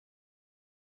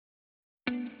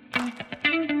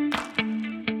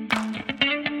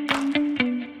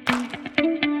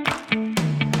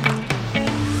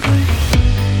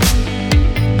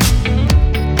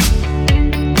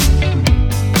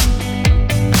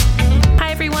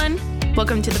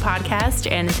Welcome to the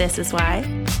podcast, and this is why.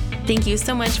 Thank you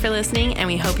so much for listening, and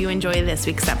we hope you enjoy this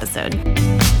week's episode.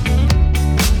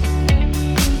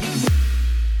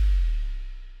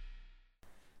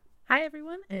 Hi,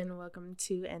 everyone, and welcome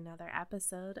to another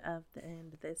episode of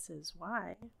And This Is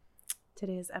Why.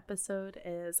 Today's episode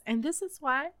is, and this is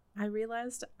why I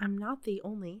realized I'm not the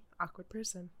only awkward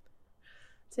person.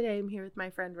 Today, I'm here with my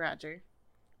friend Roger,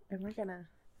 and we're going to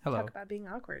talk about being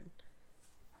awkward.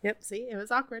 Yep, see, it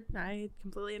was awkward. I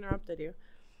completely interrupted you.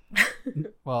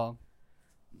 Well,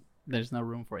 there's no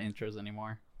room for intros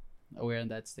anymore. We're in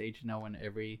that stage, when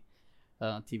every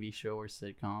TV show or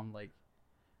sitcom, like,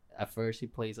 at first he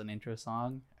plays an intro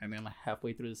song, and then like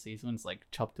halfway through the season, it's like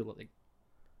chopped to like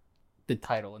the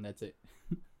title, and that's it.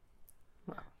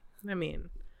 Well, I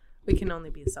mean, we can only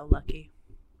be so lucky.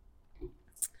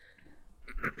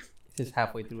 It's just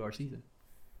halfway through our season.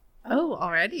 Oh,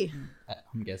 already?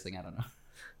 I'm guessing. I don't know.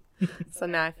 So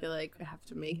now I feel like we have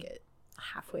to make it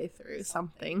halfway through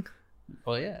something.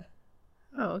 Well, yeah.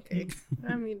 Oh, okay.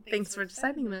 I mean, thanks for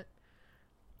deciding that.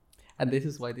 And this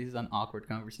is why this is an awkward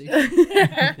conversation.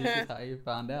 This is how you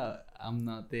found out I'm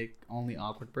not the only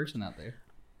awkward person out there.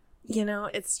 You know,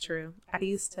 it's true. I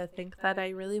used to think that I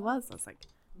really was. I was like,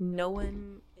 no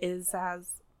one is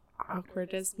as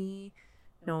awkward as me.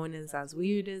 No one is as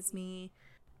weird as me.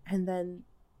 And then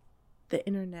the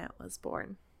internet was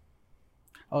born.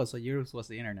 Oh, so yours was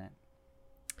the internet.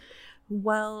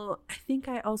 Well, I think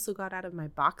I also got out of my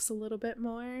box a little bit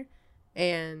more.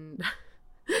 And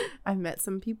I met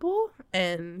some people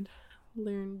and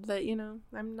learned that,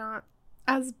 I'm not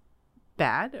as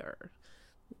bad.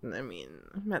 I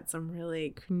met some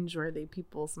really cringeworthy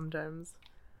people sometimes.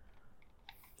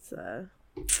 It's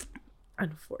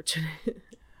unfortunate.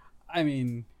 I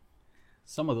mean,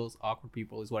 some of those awkward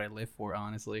people is what I live for,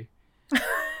 honestly.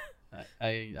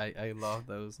 I love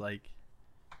those, like,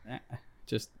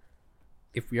 just,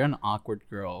 if you're an awkward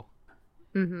girl,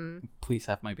 please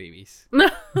have my babies.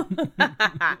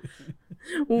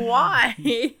 Why?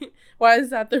 Why is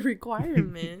that the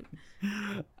requirement?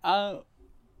 I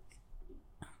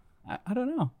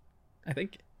don't know. I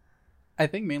think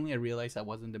mainly I realized I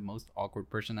wasn't the most awkward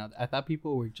person out there. I thought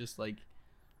people were just like,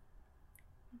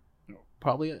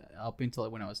 probably up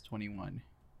until when I was 21,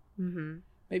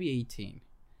 maybe 18.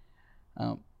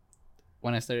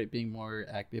 When I started being more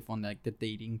active on like the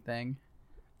dating thing.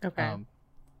 Okay.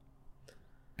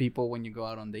 People, when you go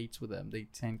out on dates with them, they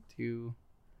tend to,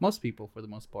 most people for the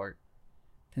most part,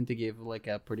 tend to give like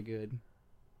a pretty good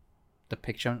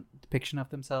depiction of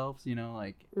themselves,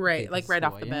 like right, okay, like right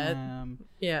off the bat.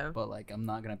 Yeah. But like, I'm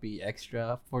not gonna be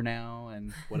extra for now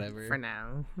and whatever. For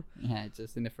now. Yeah,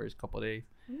 just in the first couple of days.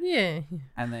 Yeah.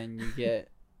 And then you get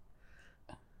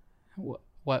what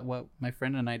my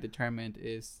friend and I determined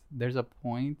is there's a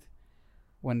point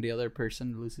when the other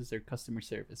person loses their customer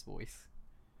service voice.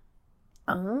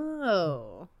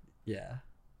 Oh. Yeah.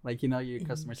 Like, your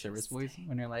customer service voice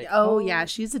when you're like, oh, yeah,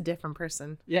 she's a different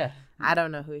person. Yeah. I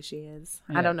don't know who she is.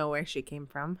 Yeah. I don't know where she came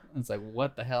from. It's like,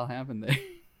 what the hell happened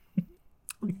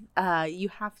there? You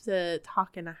have to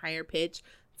talk in a higher pitch.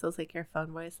 So it's like your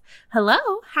phone voice. Hello,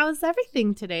 how's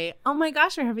everything today? Oh my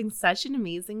gosh, we're having such an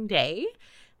amazing day.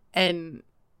 And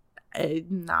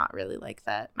not really like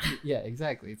that. Yeah,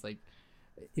 exactly. It's like,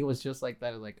 it was just like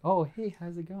that. Like, oh, hey,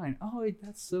 how's it going? Oh,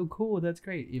 that's so cool. That's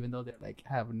great. Even though they like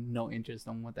have no interest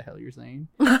on what the hell you're saying.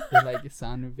 They like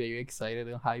sound very excited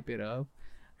and hype it up.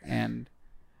 And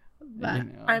but,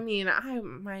 my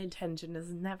intention is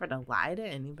never to lie to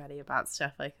anybody about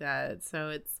stuff like that.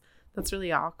 So that's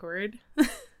really awkward.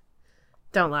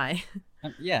 Don't lie.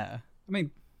 Yeah. I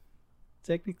mean,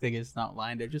 technically it's not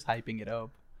lying. They're just hyping it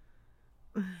up.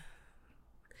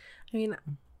 I mean,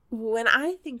 when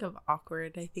I think of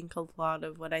awkward, I think a lot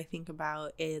of what I think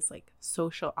about is like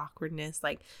social awkwardness,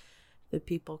 like the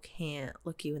people can't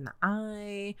look you in the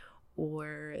eye,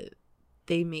 or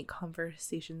they make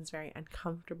conversations very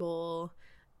uncomfortable,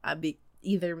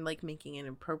 either like making an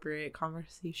inappropriate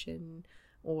conversation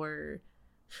or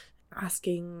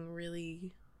asking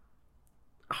really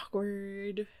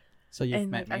awkward so you've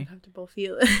and met me. Uncomfortable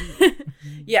feel.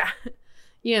 Yeah,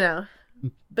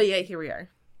 but yeah, here we are.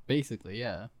 Basically,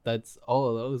 yeah. That's all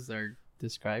of those are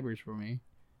describers for me.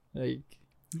 Like,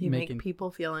 you make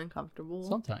people feel uncomfortable.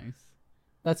 Sometimes.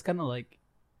 That's kind of like,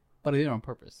 but I did it on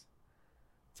purpose.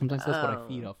 Sometimes that's what I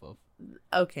feed off of.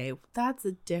 Okay, that's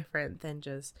different than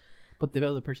just. But the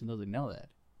other person doesn't know that.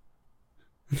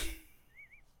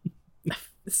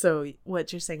 So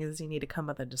what you're saying is you need to come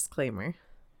with a disclaimer.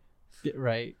 Yeah,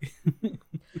 right.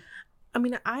 I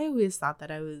mean, I always thought that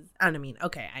I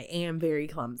am very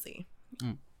clumsy.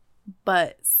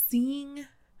 But seeing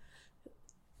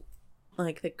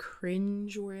like the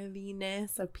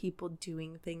cringeworthiness of people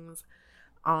doing things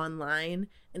online,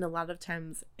 and a lot of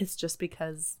times it's just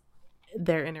because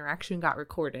their interaction got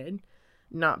recorded,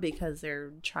 not because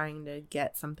they're trying to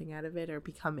get something out of it or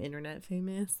become internet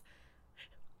famous.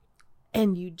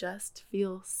 And you just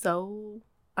feel so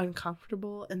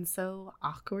uncomfortable and so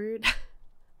awkward.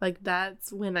 Like,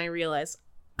 that's when I realized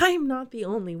I'm not the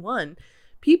only one.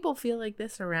 People feel like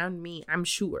this around me, I'm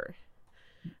sure.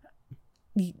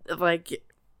 Like,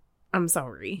 I'm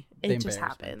sorry. It just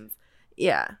happens.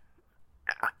 Yeah.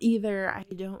 Either I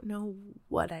don't know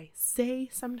what I say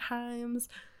sometimes.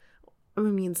 I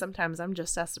mean, sometimes I'm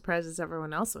just as surprised as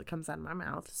everyone else when it comes out of my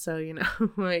mouth. So, you know,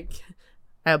 like,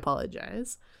 I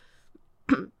apologize.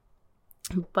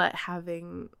 But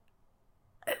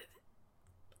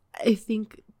I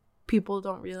think people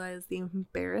don't realize the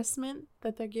embarrassment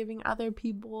that they're giving other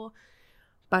people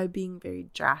by being very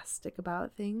drastic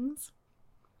about things.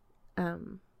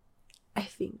 I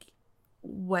think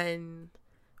when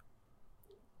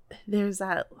there's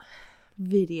that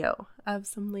video of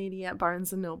some lady at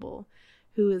Barnes & Noble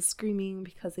who is screaming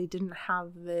because they didn't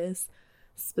have this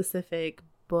specific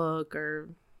book or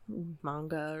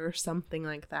manga or something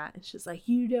like that, and she's like,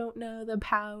 you don't know the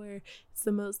power, it's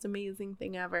the most amazing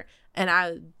thing ever. And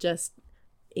I just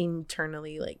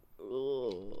internally like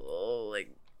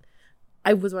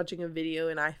I was watching a video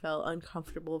and I felt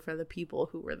uncomfortable for the people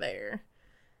who were there.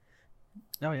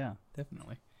 Oh yeah,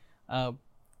 definitely. I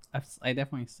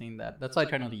definitely seen that. That's why I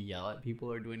try not to yell at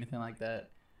people or do anything like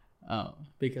that.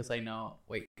 Because I know.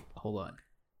 Wait, hold on.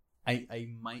 I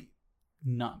might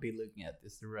not be looking at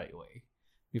this the right way.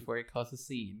 Before I cause a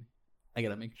scene, I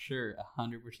gotta make sure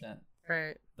 100%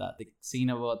 right that the scene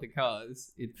about the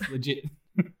cause, it's legit.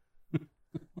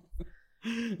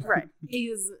 Right.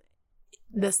 Is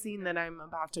the scene that I'm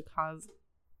about to cause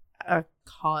a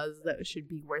cause that should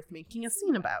be worth making a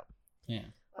scene about? Yeah.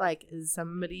 Like, is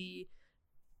somebody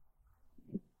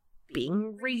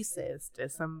being racist?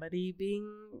 Is somebody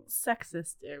being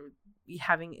sexist or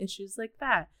having issues like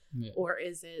that? Yeah. Or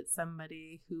is it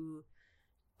somebody who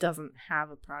doesn't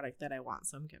have a product that I want,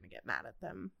 so I'm gonna get mad at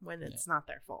them when it's not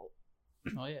their fault?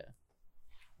 Oh yeah.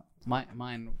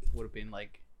 Mine would have been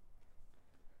like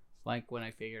when I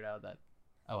figured out that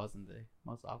I wasn't the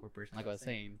most awkward person, like I was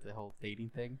saying, the whole dating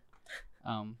thing,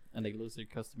 and they lose their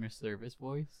customer service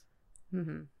voice,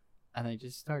 and they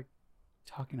just start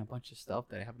talking a bunch of stuff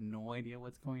that I have no idea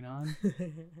what's going on,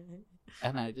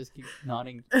 and I just keep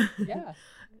nodding. Yeah.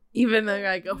 Even though,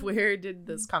 like, where did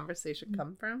this conversation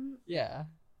come from? Yeah.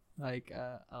 Like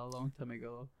a long time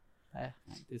ago,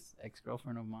 this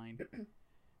ex-girlfriend of mine,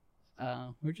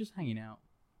 we were just hanging out,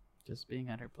 just being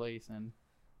at her place, and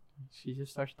she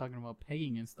just starts talking about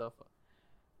pegging and stuff,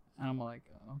 and I'm like,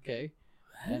 okay,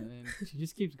 and then she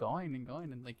just keeps going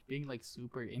and like being like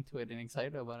super into it and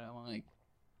excited about it. I'm like,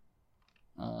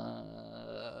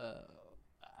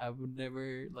 I would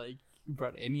never like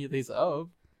brought any of this up,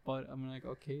 but I'm like,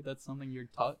 okay, that's something you're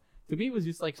taught. To me, it was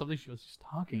just like something she was just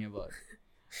talking about.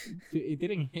 It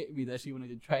didn't hit me that she wanted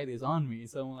to try this on me,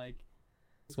 so I'm like,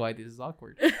 that's why this is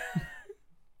awkward.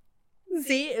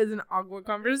 See, it's an awkward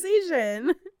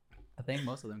conversation. I think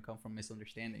most of them come from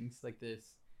misunderstandings like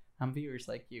this. I'm viewers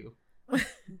like you.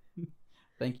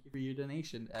 Thank you for your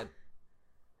donation at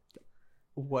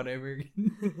whatever.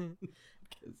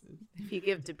 If you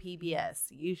give to PBS,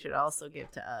 you should also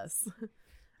give to us.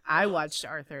 I watched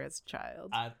Arthur as a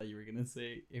child. I thought you were gonna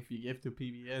say, if you give to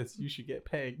PBS, you should get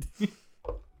pegged.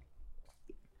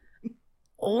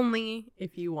 Only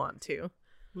if you want to.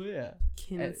 Well, yeah.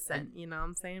 Consent, you know what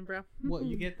I'm saying, bro? Well,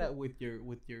 you get that with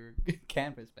your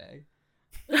canvas bag.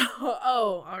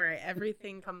 Oh, all right.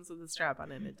 Everything comes with a strap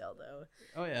on and a dildo.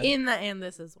 Oh yeah. In the end,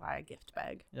 this is why a gift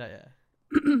bag. Yeah.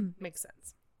 Makes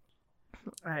sense.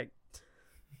 All right.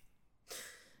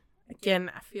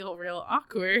 Again, I feel real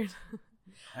awkward.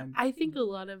 I think a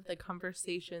lot of the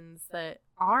conversations that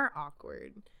are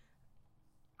awkward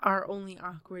are only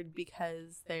awkward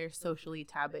because they're socially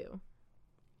taboo.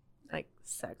 Like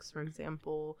sex, for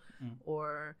example,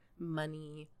 or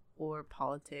money, or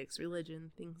politics,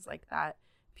 religion, things like that.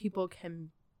 People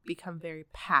can become very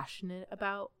passionate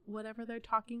about whatever they're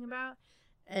talking about,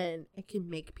 and it can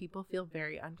make people feel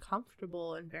very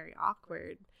uncomfortable and very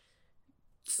awkward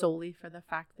solely for the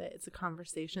fact that it's a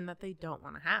conversation that they don't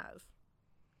want to have.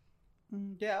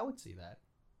 Yeah, I would see that.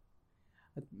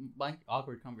 My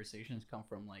awkward conversations come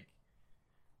from like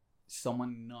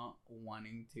someone not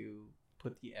wanting to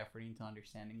put the effort into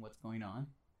understanding what's going on.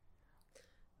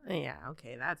 Yeah,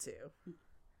 okay, that too.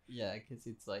 Yeah, because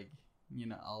it's like, you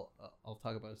know, I'll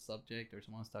talk about a subject, or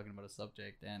someone's talking about a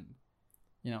subject, and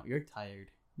you know, you're tired,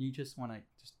 you just want to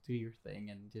just do your thing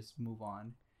and just move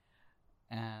on,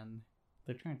 and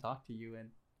they're trying to talk to you and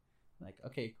like,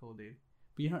 okay, cool, dude,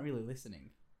 but you're not really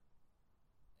listening.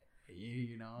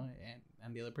 You know,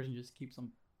 and the other person just keeps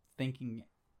on thinking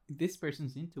this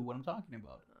person's into what I'm talking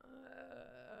about.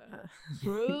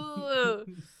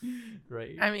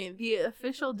 Right. I mean, the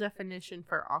official definition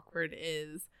for awkward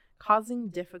is causing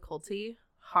difficulty,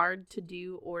 hard to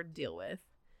do or deal with.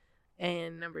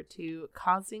 And number 2,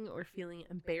 causing or feeling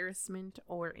embarrassment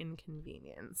or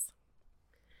inconvenience.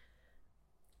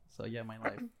 So yeah, my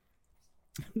life.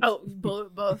 Oh,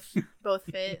 both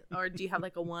fit, or do you have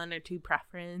like a 1 or 2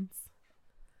 preference?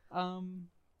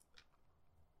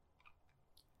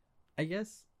 I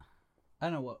guess I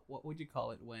don't know what would you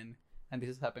call it when, and this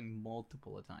has happened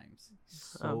multiple times,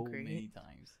 so many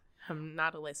times. I'm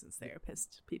not a licensed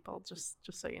therapist, people, just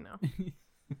so you know.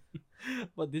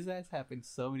 But this has happened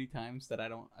so many times that I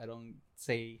don't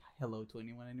say hello to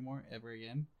anyone anymore ever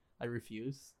again. I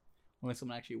refuse when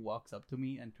someone actually walks up to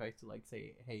me and tries to like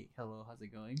say, hey, hello, how's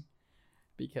it going?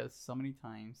 Because so many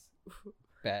times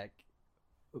back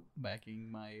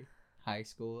in my high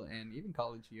school and even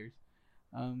college years,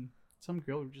 some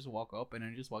girl would just walk up and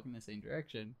I just walk in the same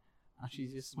direction, and she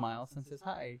just smiles and says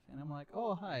hi, and I'm like,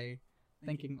 oh, hi,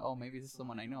 thinking, oh, maybe this is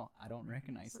someone I know. I don't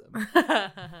recognize them.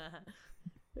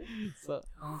 So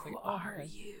I was like, who oh, are hi.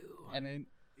 you? And then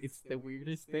it's the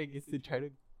weirdest thing is to try to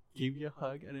give you a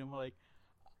hug, and I'm like,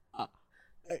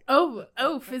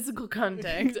 oh, physical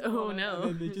contact. Oh no.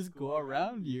 And then they just go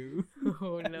around you.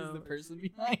 Oh As no. the person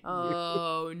behind you.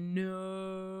 Oh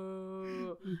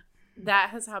no.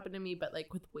 That has happened to me, but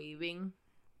like with waving.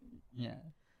 Yeah.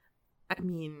 I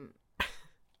mean,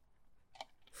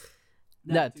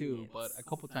 that too, but a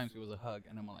couple times it was a hug,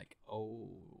 and I'm like, oh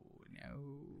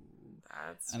no.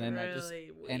 That's and then really I just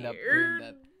weird. end up doing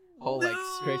that whole like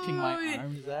stretching my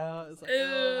arms out. It's like,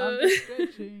 oh, I'm just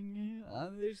stretching.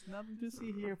 There's nothing to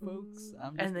see here, folks.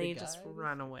 I'm just and then you guy. just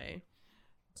run away.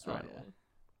 Just run away.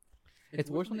 It's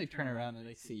worse when they turn around and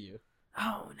they see you.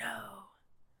 Oh no.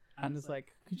 I'm just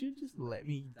like, could you just let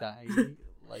me die?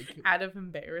 Like, out of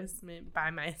embarrassment by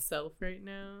myself right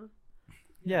now.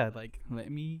 Yeah, like,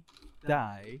 let me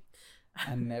die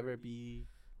and never be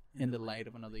in the light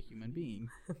of another human being.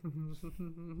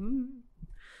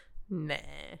 Nah,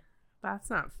 that's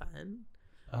not fun.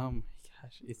 Oh my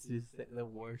gosh, it's just the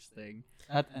worst thing.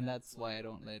 And that's why I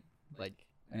don't let, like,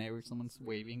 whenever someone's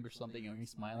waving or something or he's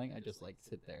smiling, I just, like,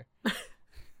 sit there.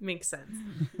 Makes sense.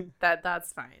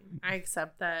 That's fine. I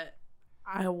accept that.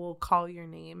 I will call your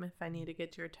name if I need to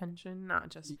get your attention, not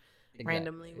just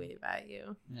randomly wave at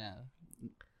you. Yeah.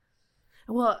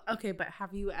 Well, okay, but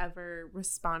have you ever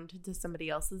responded to somebody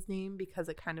else's name because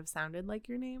it kind of sounded like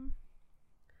your name?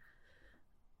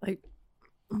 Like,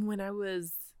 when I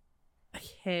was a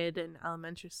kid in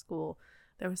elementary school,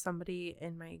 there was somebody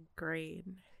in my grade.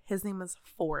 His name was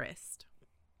Forrest.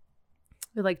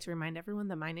 I'd like to remind everyone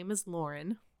that my name is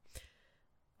Lauren.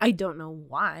 I don't know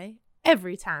why.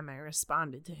 Every time I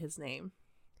responded to his name,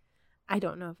 I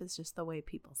don't know if it's just the way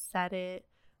people said it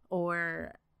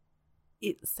or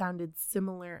it sounded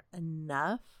similar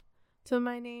enough to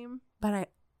my name, but I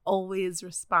always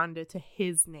responded to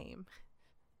his name.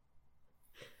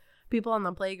 People on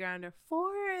the playground are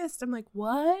Forrest. I'm like,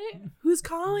 what? Who's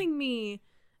calling me?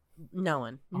 No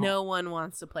one. Oh. No one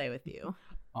wants to play with you.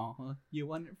 Oh, you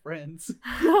wanted friends.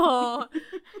 Oh,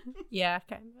 yeah,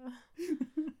 kind of.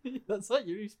 That's what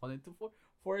you responded to.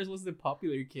 Forrest was the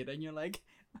popular kid, and you're like,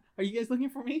 "Are you guys looking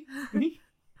for me?"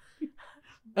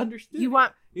 Understood. You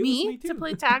want me to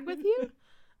play tag with you?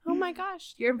 Oh my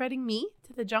gosh, you're inviting me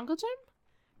to the jungle gym?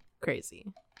 Crazy.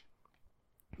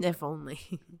 If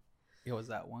only. It was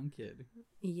that one kid.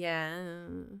 Yeah.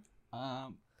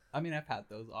 I mean, I've had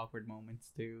those awkward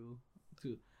moments too,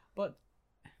 but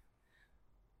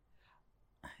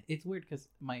it's weird because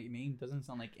my name doesn't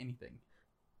sound like anything.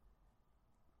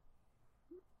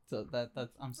 So that's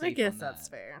I'm safe. I guess on that's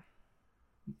that. fair.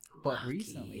 But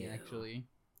recently, actually,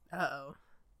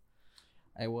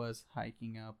 I was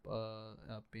hiking up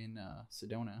in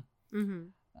Sedona,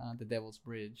 the Devil's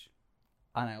Bridge,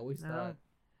 and I always thought,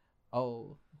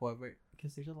 whoever,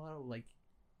 because there's a lot of like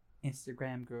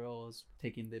Instagram girls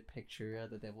taking the picture at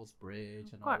the Devil's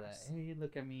Bridge and all that. Hey,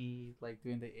 look at me, like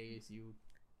doing the ASU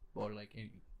or like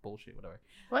any bullshit, whatever.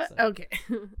 What? So, okay.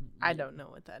 I don't know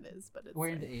what that is, but it's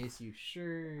wearing like... the ASU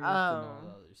shirt and all the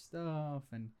other stuff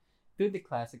and doing the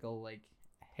classical like,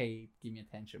 hey, give me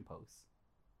attention pose.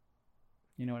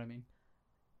 You know what I mean?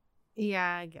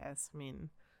 Yeah, I guess. I mean,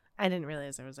 I didn't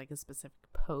realize there was like a specific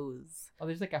pose. Oh,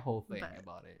 there's like a whole thing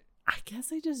about it. I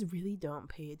guess I just really don't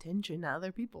pay attention to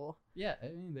other people. Yeah, I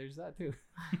mean, there's that too.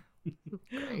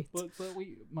 Great. But so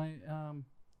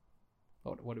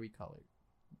what do we call it?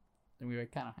 And we were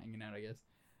kind of hanging out, I guess.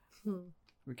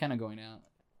 We're kind of going out.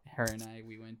 Her and I,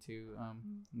 we went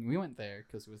there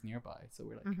because it was nearby. So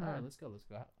we're like, all right, let's go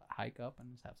hike up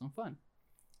and just have some fun.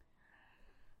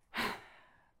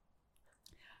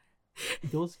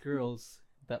 Those girls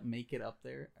that make it up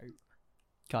there are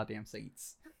goddamn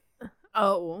saints.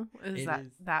 Oh, is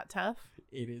that tough?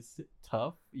 It is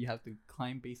tough. You have to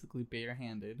climb basically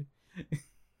barehanded.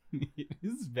 It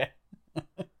is bad.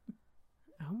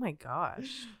 Oh my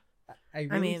gosh. I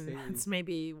mean, that's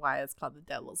maybe why it's called the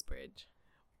Devil's Bridge.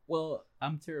 Well,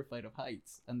 I'm terrified of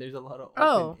heights, and there's a lot of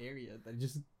open area that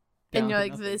just. And you're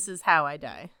like, this is how I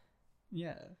die.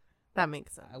 Yeah. That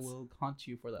makes sense. I will haunt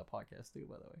you for that podcast too,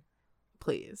 by the way.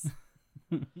 Please.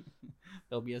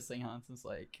 There'll be a seance that's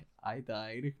like, I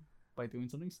died by doing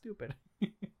something stupid.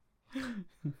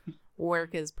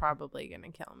 Work is probably going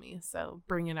to kill me, so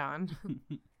bring it on.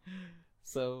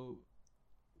 So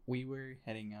we were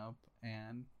heading up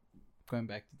and going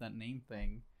back to that name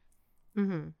thing.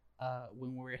 When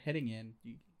we were heading in,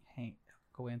 you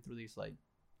go in through these like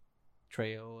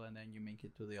trail, and then you make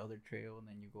it to the other trail, and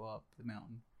then you go up the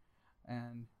mountain.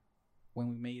 And when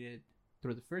we made it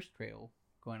through the first trail,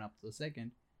 going up to the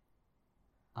second,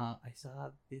 I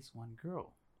saw this one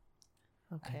girl.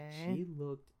 Okay. And she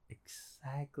looked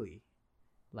exactly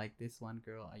like this one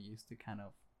girl I used to kind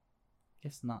of,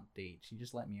 just not date. She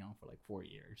just let me on for like 4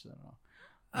 years. I don't know.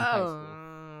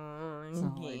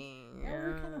 So like, yeah,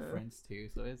 we're kind of friends too.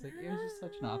 So it's like, it was just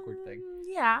such an awkward thing.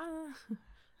 Yeah.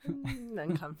 I'm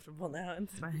uncomfortable now.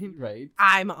 It's fine. Right.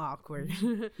 I'm awkward.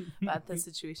 But the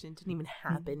situation didn't even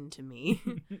happen to me.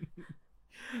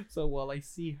 So while I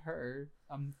see her,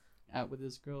 I'm out with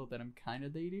this girl that I'm kind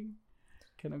of dating,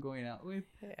 kind of going out with.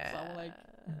 Yeah. So I'm like,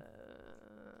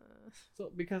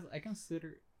 so because I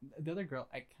consider the other girl,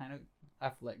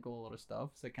 I've let go a lot of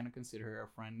stuff, so I kind of consider her a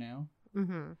friend now.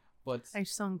 But are you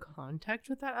still in contact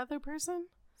with that other person?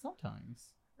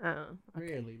 Sometimes. Oh,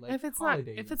 okay. Really? Like if it's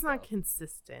not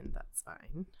consistent, that's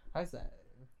fine. How's that?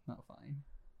 Not fine.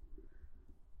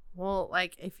 Well,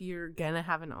 like if you're gonna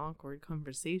have an awkward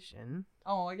conversation.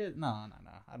 Oh, I get no.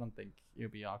 I don't think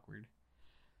it'll be awkward.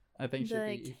 I think should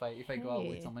like, be if I go out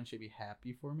with someone, should be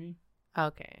happy for me.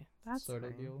 Okay, that's sort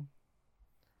fine. of deal.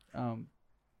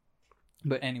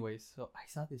 But anyways, so I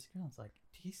saw this girl. I was like,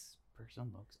 this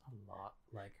person looks a lot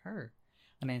like her,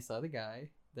 and I saw the guy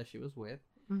that she was with.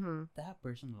 That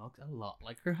person looks a lot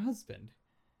like her husband.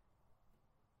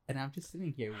 And I'm just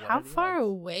sitting here. How far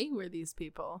away were these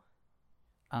people?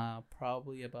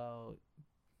 Probably about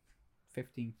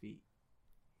 15 feet.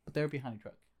 But they were behind a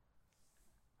truck.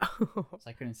 So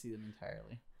I couldn't see them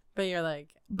entirely. But you're like,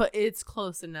 but it's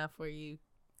close enough where you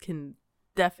can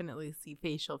definitely see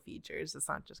facial features. It's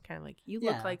not just kind of like, you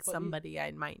look like somebody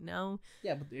I might know.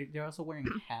 Yeah, but they're also wearing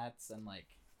hats and like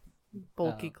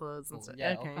bulky clothes and stuff.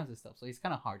 Yeah, all kinds of stuff. So it's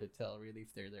kind of hard to tell really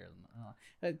if they're there.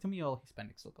 To me, all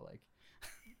Hispanics look alike.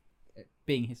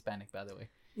 Being Hispanic, by the way.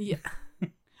 Yeah.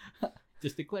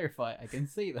 Just to clarify, I can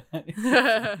say that.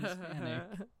 Hispanic.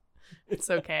 It's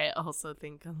okay. I also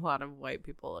think a lot of white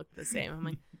people look the same. I'm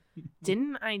like,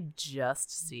 didn't I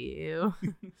just see you?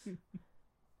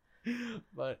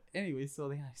 But anyway, so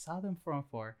then I saw them from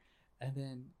afar, and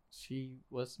then she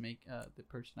was the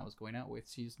person I was going out with,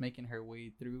 she's making her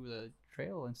way through the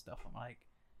trail and stuff. I'm like,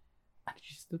 and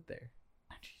she stood there,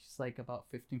 and she's like about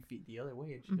 15 feet the other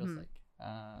way, and she goes like,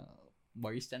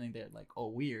 why are you standing there like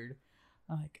all weird?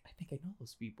 I'm like, I think I know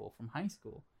those people from high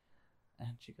school.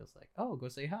 And she goes like, oh, go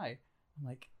say hi. I'm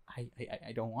like,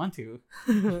 I don't want to.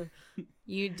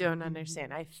 You don't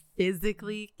understand. I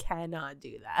physically cannot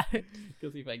do that.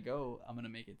 Because if I go, I'm going to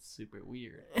make it super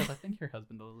weird. Because I think her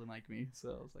husband doesn't like me. So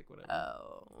I was like, whatever.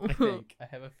 Oh. I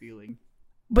have a feeling.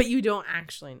 But you don't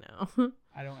actually know.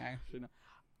 I don't actually know.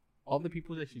 All the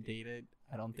people that she dated,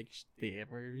 I don't think they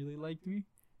ever really liked me.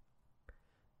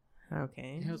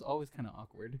 Okay. It was always kind of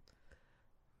awkward.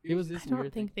 It was this I don't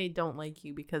weird think they don't like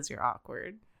you because you're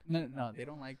awkward. No, they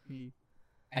don't like me.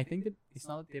 I think that it's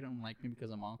not that they don't like me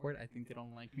because I'm awkward. I think they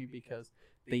don't like me because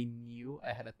they knew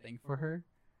I had a thing for her.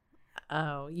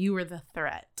 Oh, you were the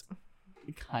threat.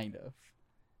 Kind of.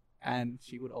 And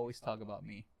she would always talk about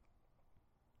me.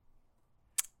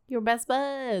 You're best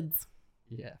buds.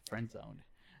 Yeah, friend zoned.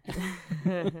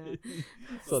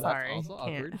 So sorry, that's also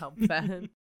can't awkward. Help that.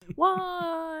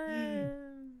 What?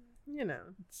 You know,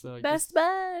 so best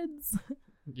buds.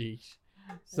 Yeesh.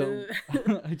 So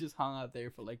I just hung out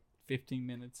there for like 15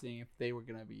 minutes seeing if they were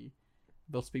gonna be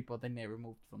those people that never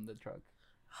moved from the truck.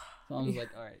 So I was like,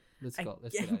 all right, let's go.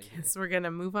 Let's get out of here. Guess we're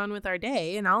gonna move on with our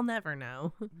day, and I'll never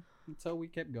know. So we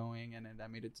kept going, and then I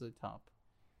made it to the top.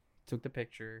 took the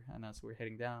picture, and as we're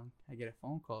heading down, I get a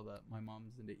phone call that my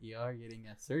mom's in the ER getting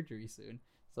a surgery soon.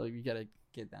 So we gotta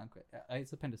get down quick.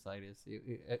 It's appendicitis.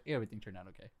 Everything turned out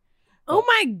okay. Oh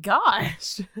my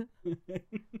gosh.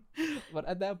 But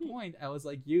at that point, I was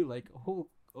like,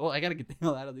 I gotta get the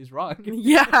hell out of these rocks.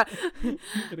 Yeah. I'm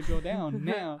gonna go down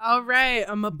now. All right,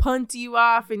 I'm gonna punt you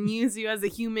off and use you as a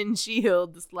human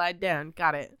shield to slide down.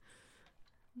 Got it.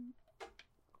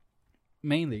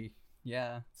 Mainly,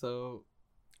 yeah. So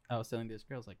I was telling this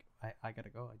girl, I was like, I gotta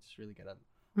go. I just really gotta.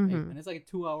 Mm-hmm. And it's like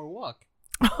a 2-hour walk.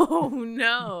 Oh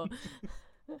no.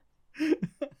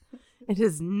 It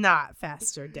is not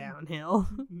faster downhill.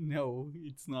 No,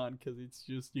 it's not, because it's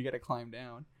just you gotta climb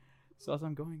down. So as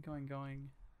I'm going,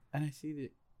 and I see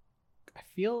that, I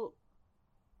feel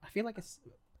like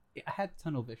I had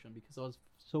tunnel vision because I was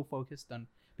so focused on,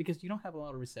 because you don't have a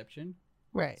lot of reception,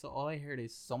 Right. so all I heard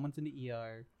is someone's in the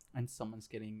ER and someone's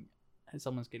getting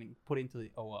put into the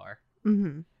OR.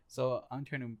 Mm-hmm. So I'm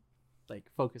trying to like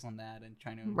focus on that and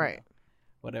trying to Right.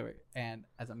 whatever. And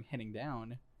as I'm heading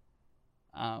down,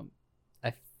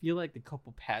 I feel like the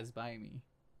couple passed by me,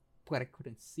 but I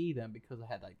couldn't see them because I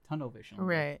had like tunnel vision.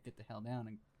 Right. Like, get the hell down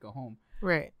and go home.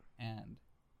 Right. And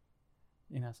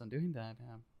as I'm doing that,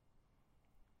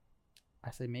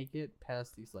 as I make it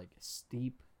past these like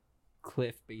steep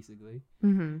cliff, basically,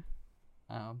 Mm-hmm.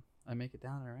 I make it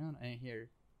down and around, and I hear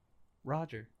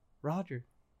Roger, and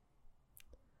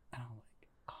I'm like,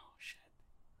 oh shit,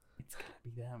 it's gotta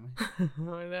be them.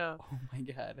 Oh no. Oh my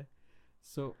god.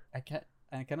 So I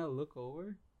kind of look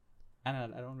over, and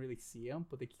I don't really see them,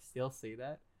 but they still say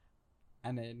that.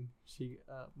 And then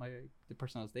the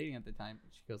person I was dating at the time,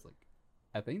 she goes like,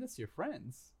 I think that's your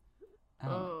friends.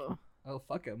 And I'm like, oh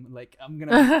fuck them. Like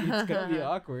it's gonna be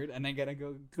awkward, and I gotta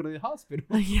go to the hospital.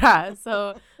 Yeah,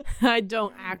 so I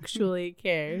don't actually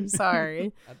care.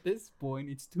 Sorry. At this point,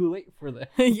 it's too late for them.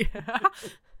 Yeah.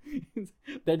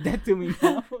 They're dead to me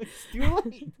now. It's too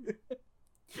late.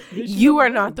 You are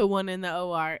not the one in the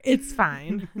OR. It's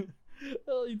fine.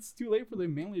 Well, it's too late for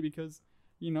them, mainly because,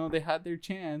 they had their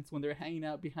chance when they're hanging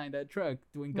out behind that truck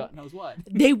doing God knows what.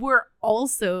 They were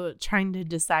also trying to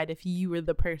decide if you were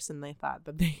the person they thought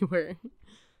that they were.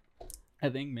 I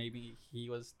think maybe he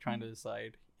was trying to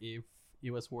decide if it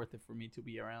was worth it for me to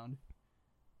be around.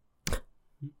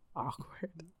 Awkward.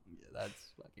 Yeah,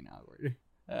 that's fucking awkward.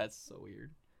 That's so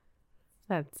weird.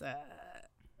 That's That's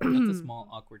a small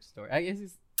awkward story. I guess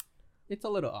it's a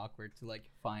little awkward to like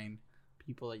find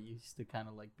people that used to kind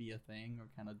of like be a thing or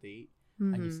kind of date,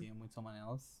 and you see them with someone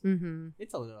else. Mm-hmm.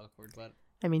 It's a little awkward, but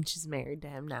I mean, she's married to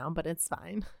him now, but it's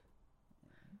fine.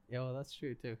 yeah, well, that's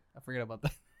true too. I forgot about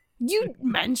that. You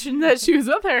mentioned that she was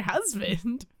with her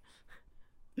husband.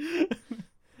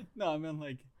 No, I mean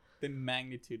like the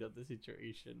magnitude of the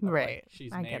situation. Right. Like,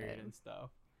 she's I get married it. and stuff.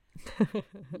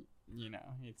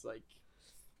 It's like,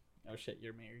 oh shit,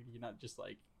 you're married. You're not just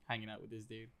like hanging out with this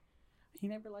dude. He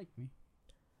never liked me.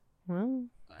 Well,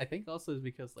 I think also is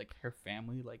because like her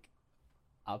family like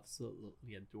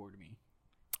absolutely adored me.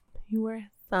 you were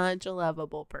such a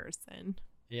lovable person.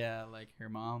 Yeah, like her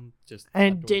mom just. I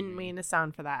adored didn't me. mean to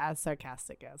sound for that as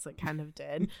sarcastic as it kind of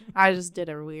did. I just did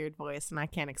a weird voice, and I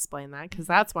can't explain that because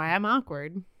that's why I'm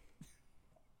awkward.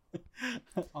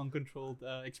 Uncontrolled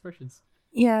expressions.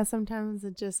 Yeah, sometimes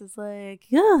it just is like,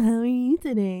 oh, how are you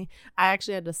today? I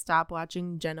actually had to stop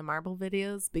watching Jenna Marble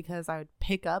videos because I would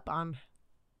pick up on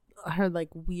her like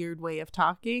weird way of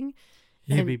talking.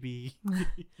 Hey, And baby.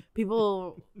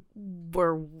 people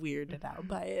were weirded out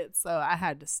by it, so I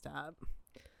had to stop.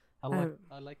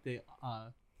 I like the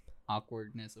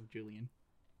awkwardness of Julian.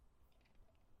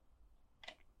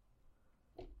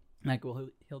 Like, well,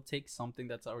 he'll take something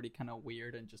that's already kind of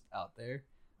weird and just out there,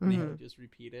 and he'll just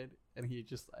repeat it, and he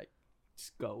just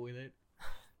go with it.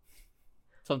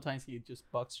 Sometimes he just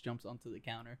box jumps onto the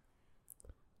counter.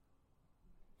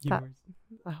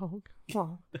 Oh,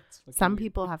 well, That's some weird.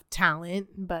 people have talent,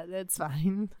 but it's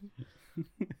fine.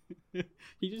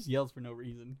 He just yells for no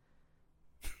reason.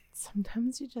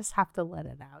 Sometimes you just have to let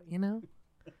it out,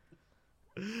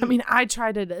 I mean, I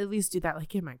try to at least do that,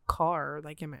 like in my car,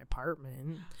 like in my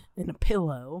apartment, in a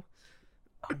pillow.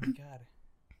 Oh my god.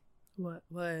 What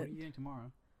What are you doing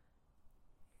tomorrow?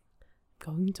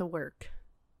 Going to work.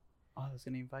 Oh, I was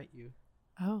gonna invite you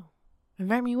Oh,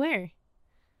 invite me where?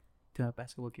 to a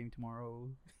basketball game tomorrow.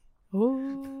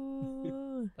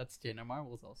 Oh. That's Jenna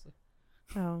Marbles also.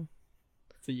 Oh,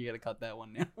 So you gotta cut that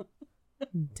one now.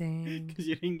 dang. Because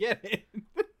you didn't get it.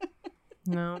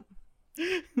 No.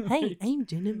 Hey, I'm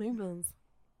Jenna Marbles.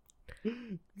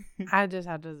 I just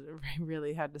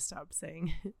really had to stop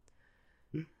saying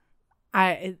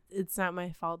it. It's not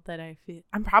my fault that I feel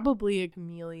I'm probably a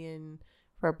chameleon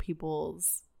for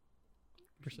people's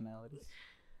personalities,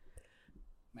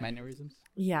 mannerisms.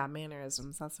 Yeah,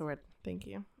 mannerisms. That's the word. Thank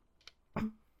you.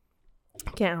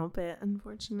 Can't help it,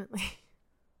 unfortunately.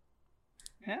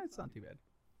 Yeah, it's not too bad.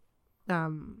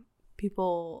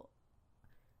 People,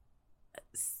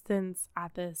 since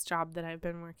at this job that I've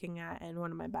been working at, and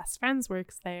one of my best friends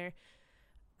works there,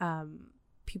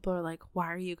 people are like,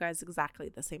 why are you guys exactly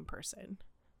the same person?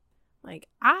 Like,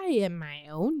 I am my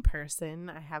own person.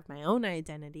 I have my own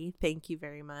identity. Thank you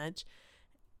very much.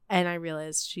 And I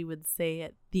realized she would say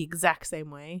it the exact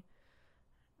same way.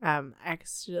 I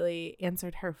actually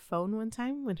answered her phone one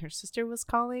time when her sister was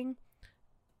calling,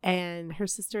 and her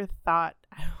sister thought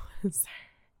I was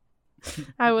her.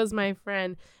 I was my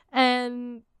friend.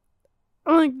 And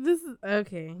I'm like, this is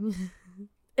okay.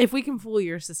 If we can fool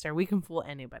your sister, we can fool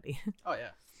anybody. Oh,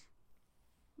 yeah.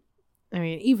 I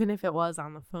mean, even if it was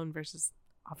on the phone versus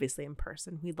obviously in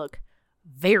person, we look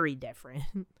very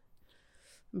different.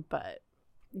 But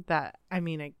that, I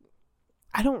mean,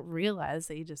 I don't realize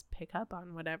that you just pick up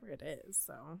on whatever it is.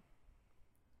 So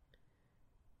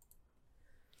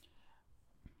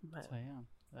yeah.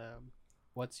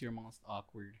 What's your most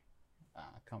awkward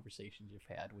conversations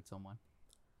you've had with someone?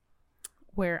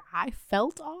 Where I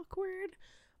felt awkward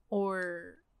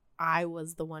or I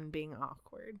was the one being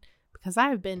awkward? Because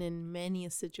I've been in many a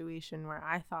situation where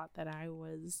I thought that I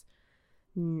was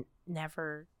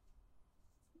never.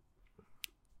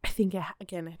 I think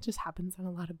it just happens on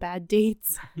a lot of bad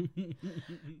dates.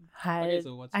 I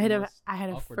had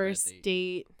a first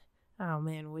date. Oh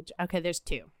man, there's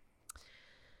two.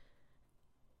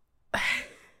 I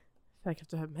feel like I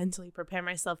have to mentally prepare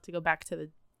myself to go back to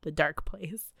the dark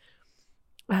place.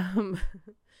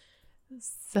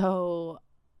 So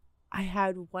I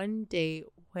had one date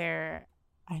where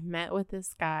I met with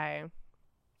this guy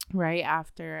right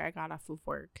after I got off of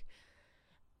work,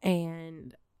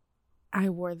 and I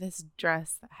wore this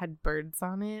dress that had birds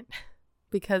on it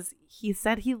because he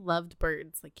said he loved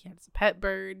birds. Like, he has a pet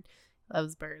bird,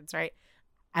 loves birds, right?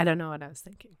 I don't know what I was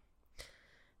thinking.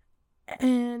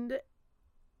 And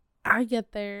I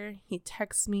get there, he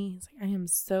texts me, he's like, I am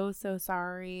so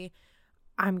sorry.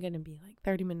 I'm going to be like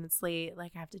 30 minutes late.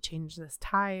 Like, I have to change this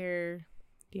tire,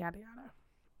 yada,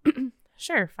 yada.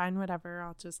 Sure, fine, whatever.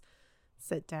 I'll just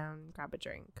sit down, grab a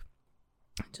drink.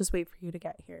 Just wait for you to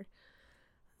get here.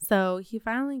 So he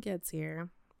finally gets here,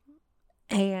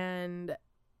 and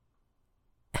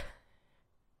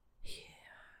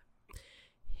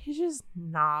he's just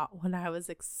not what I was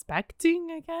expecting,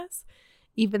 I guess,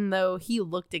 even though he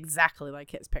looked exactly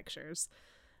like his pictures.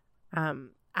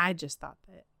 I just thought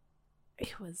that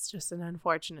it was just an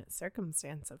unfortunate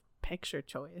circumstance of picture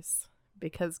choice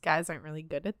because guys aren't really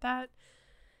good at that.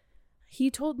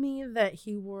 He told me that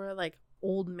he wore like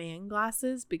old man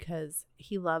glasses because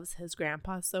he loves his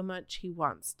grandpa so much he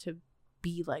wants to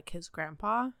be like his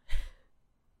grandpa.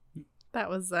 That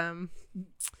was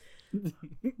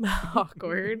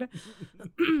awkward.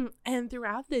 And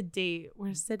throughout the date,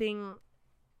 we're sitting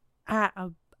at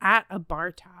a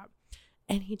bar top,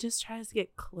 and he just tries to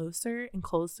get closer and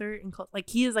closer and like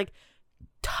he is like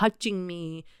touching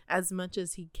me as much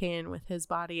as he can with his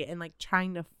body and like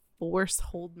trying to force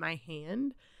hold my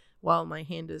hand while my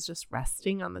hand is just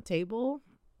resting on the table.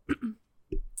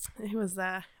 It was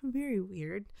very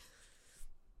weird.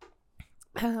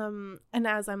 And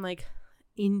as I'm like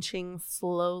inching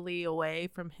slowly away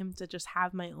from him to just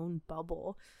have my own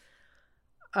bubble,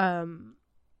 and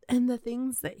the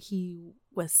things that he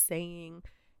was saying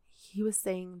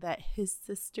that his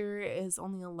sister is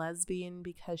only a lesbian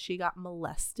because she got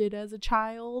molested as a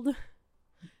child.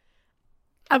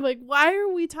 I'm like, why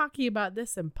are we talking about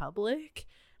this in public?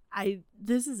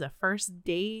 This is a first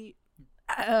date.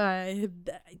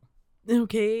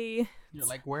 Okay. You're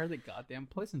like, where are the goddamn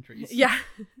pleasantries? Yeah.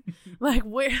 Like,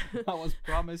 where? I was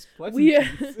promised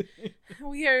pleasantries.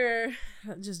 We are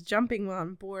just jumping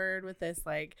on board with this,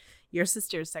 like, your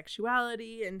sister's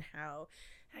sexuality and how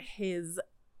his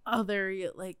other,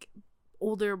 like,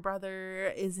 older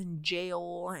brother is in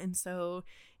jail. And so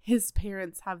his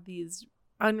parents have these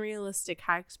unrealistic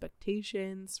high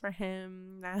expectations for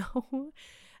him now.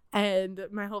 And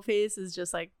my whole face is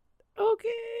just like, okay.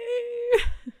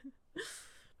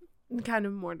 I'm kind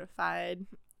of mortified.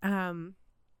 And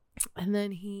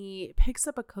then he picks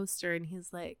up a coaster and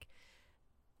he's like,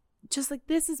 just like,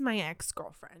 this is my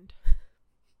ex-girlfriend.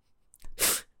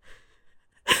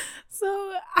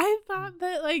 So I thought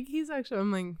that, like,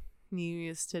 I'm like, you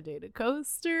used to date a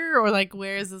coaster? Or like,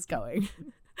 where is this going?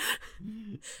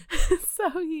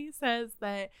 So he says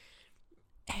that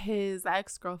his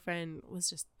ex-girlfriend was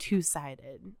just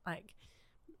two-sided. Like,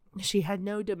 she had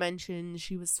no dimension.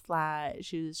 She was flat.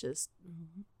 She was just,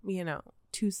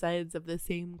 two sides of the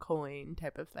same coin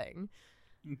type of thing.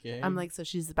 Okay. I'm like, so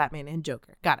she's the Batman and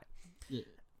Joker. Got it. Yeah.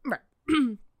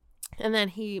 Right. And then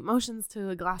he motions to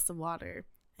a glass of water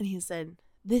and he said,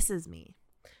 "This is me.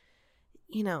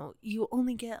 You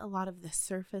only get a lot of the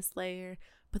surface layer,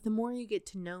 but the more you get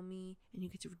to know me and you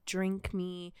get to drink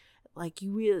me, like,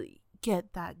 you really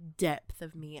get that depth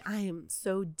of me. I am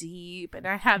so deep." And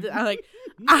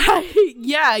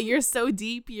yeah, you're so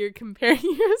deep. You're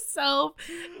comparing yourself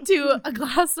to a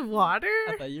glass of water.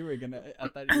 I thought you were gonna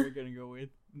go with,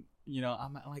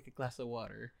 I'm like a glass of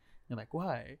water. You're like,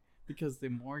 why? Because the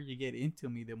more you get into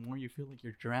me, the more you feel like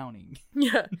you're drowning.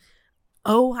 Yeah.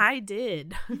 Oh, I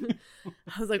did.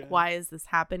 I was like, why is this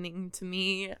happening to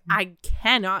me? I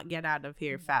cannot get out of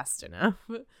here fast enough.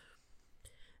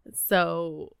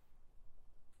 So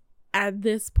at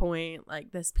this point,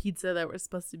 like, this pizza that we're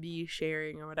supposed to be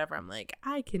sharing or whatever, I'm like,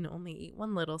 I can only eat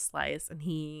one little slice. And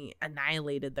he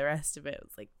annihilated the rest of it. I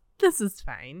was like, this is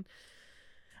fine.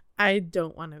 I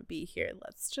don't want to be here.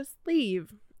 Let's just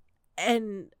leave.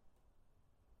 And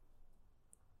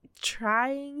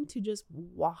trying to just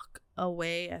walk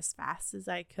away as fast as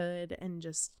I could and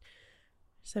just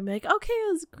I'm like, okay,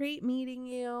 it was great meeting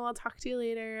you. I'll talk to you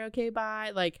later. Okay,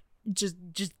 bye. Like, just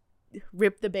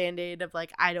rip the Band-Aid of,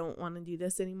 like, I don't want to do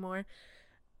this anymore.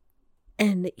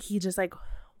 And he just, like,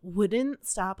 wouldn't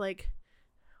stop, like,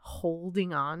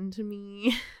 holding on to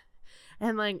me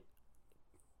and, like,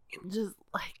 just,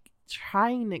 like,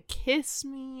 trying to kiss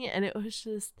me. And it was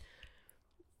just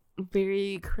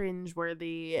very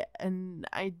cringeworthy, and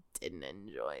I didn't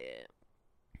enjoy it.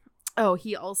 Oh,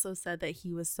 he also said that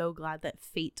he was so glad that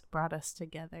fate brought us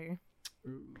together.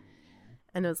 Ooh.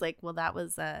 And it was like, well, that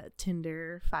was a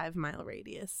Tinder 5-mile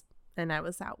radius, and I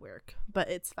was at work, but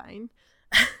it's fine.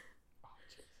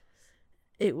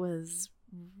 It was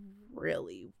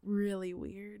really, really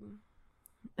weird.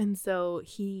 And so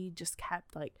he just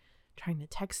kept, like, trying to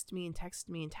text me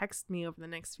over the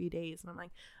next few days. And I'm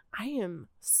like, I am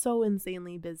so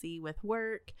insanely busy with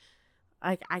work.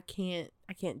 Like, I can't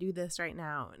do this right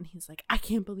now. And he's like, I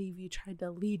can't believe you tried to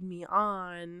lead me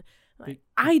on. Like,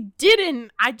 I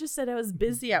didn't. I just said I was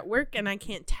busy at work and I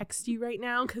can't text you right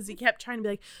now, because he kept trying to be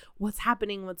like, what's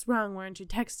happening? What's wrong? Why aren't you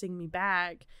texting me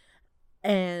back?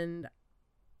 And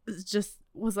it just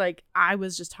was like, I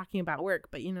was just talking about work,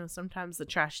 but sometimes the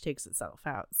trash takes itself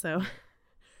out. So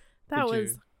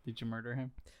did you murder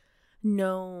him?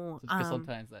 No. Because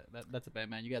sometimes that's a bad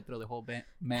man. You gotta throw the whole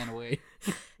man away.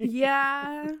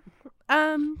 Yeah.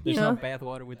 There's no bath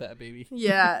water with that baby.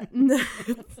 Yeah.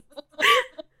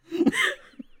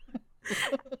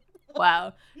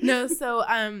 Wow. No, so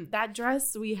that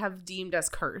dress we have deemed as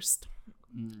cursed.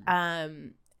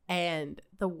 And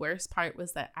the worst part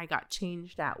was that I got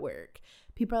changed at work.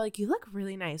 People are like, you look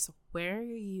really nice. Where are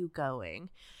you going?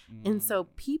 And so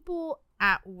people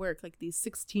at work, like these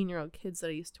 16-year-old kids that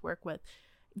I used to work with,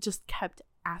 just kept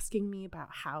asking me about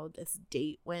how this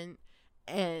date went.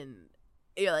 And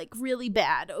you're like, really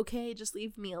bad. Okay, just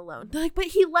leave me alone. They're like, but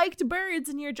he liked birds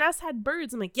and your dress had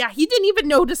birds. I'm like, yeah, he didn't even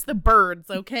notice the birds.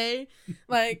 Okay.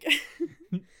 Like,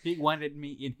 he wanted me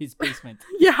in his basement.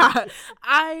 Yeah.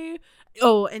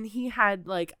 And he had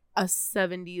like a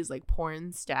 70s like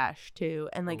porn stash too,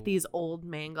 and like these old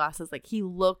man glasses. Like, he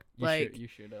looked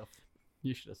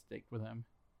you should have stayed with him.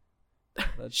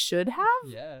 Should have?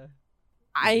 Yeah.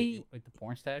 Like the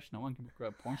porn stash? No one can grow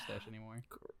a porn stash anymore.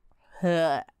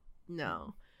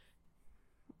 No.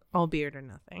 All beard or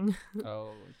nothing.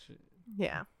 Oh, shit.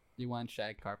 Yeah. You want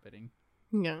shag carpeting?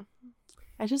 Yeah.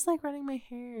 I just like running my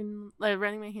hair and like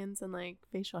running my hands and like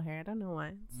facial hair. I don't know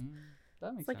why.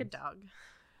 That makes it's like sense. a dog.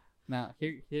 Now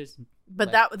here's.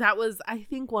 But that was, I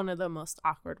think, one of the most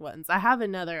awkward ones. I have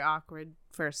another awkward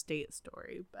first date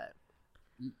story, but.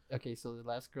 Okay, so the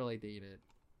last girl I dated,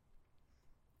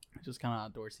 just kind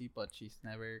of outdoorsy, but she's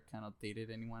never kind of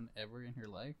dated anyone ever in her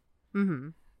life. Mm-hmm.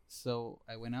 So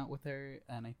I went out with her,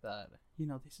 and I thought,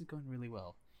 this is going really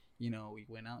well. We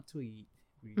went out to eat.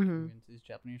 We went to this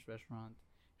Japanese restaurant.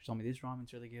 She told me, this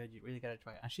ramen's really good. You really got to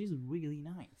try it. And she's really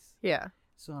nice. Yeah.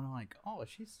 So I'm like, oh,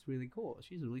 she's really cool.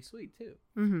 She's really sweet, too.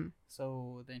 Mm-hmm.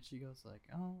 So then she goes like,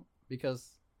 oh,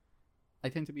 because I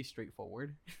tend to be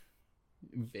straightforward.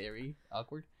 Very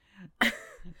awkward.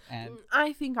 And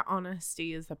I think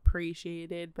honesty is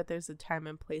appreciated, but there's a time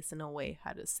and place and a way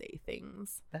how to say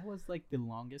things. That was like the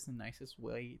longest and nicest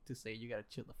way to say you gotta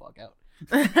chill the fuck out.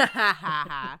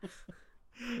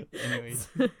 Anyways,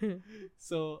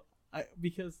 so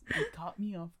because it caught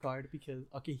me off guard because,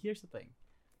 okay, here's the thing.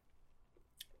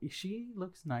 She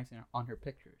looks nice on her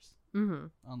pictures. Mm-hmm.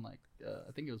 On like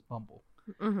I think it was Bumble.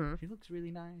 Mm-hmm. She looks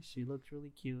really nice. She looks really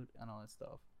cute and all that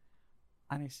stuff.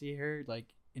 And I see her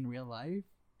like in real life.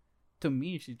 To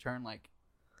me, she turned like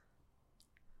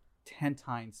 10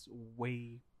 times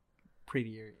way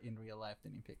prettier in real life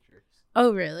than in pictures.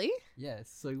 Oh, really?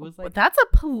 Yes. So it was like, that's a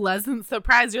pleasant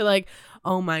surprise. You're like,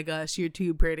 oh my gosh, you're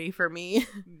too pretty for me.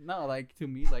 no, like to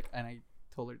me, like, and I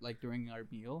told her like during our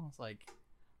meal, I was like,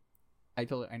 I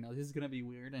told her, I know this is gonna be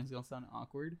weird and it's gonna sound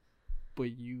awkward,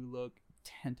 but you look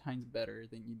 10 times better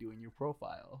than you do in your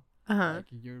profile. Like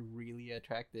you're really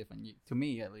attractive, and you, to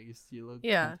me at least, you look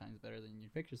 10 times better than your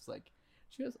pictures. Like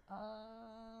she goes,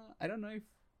 I don't know if,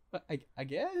 but I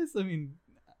guess, I mean,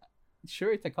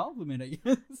 sure, it's a compliment, I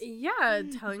guess. Yeah,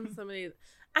 telling somebody.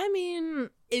 I mean,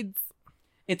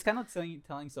 it's kind of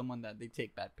telling someone that they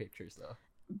take bad pictures though,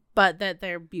 but that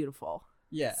they're beautiful.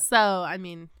 Yeah. So I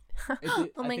mean, oh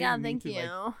my god, thank you.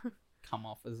 Like, come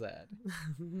off as that.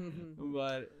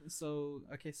 But so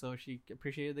okay, so she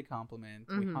appreciated the compliment.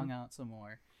 We hung out some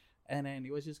more, and then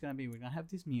it was just gonna be, we're gonna have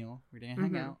this meal, we're gonna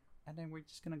hang out, and then we're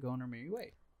just gonna go on our merry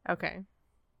way. Okay.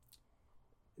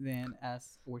 Then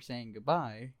as we're saying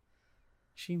goodbye,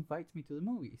 she invites me to the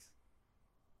movies.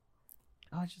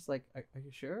 I was just like, are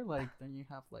you sure? Like, then you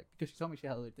have like, because she told me she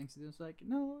had other things to do. It's like,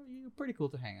 no, you're pretty cool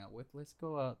to hang out with. Let's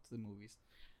go out to the movies.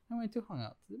 I went to hang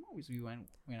out to the movies. We went,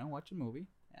 watch a movie,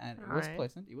 and it was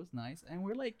pleasant. It was nice, and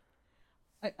we're like,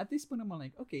 at this point, I'm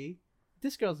like, okay,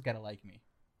 this girl's gotta like me,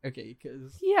 okay,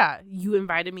 because you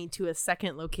invited me to a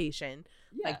second location.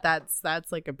 Yeah. Like that's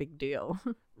like a big deal,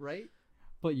 right?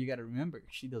 But you gotta remember,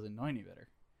 she doesn't know any better,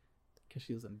 because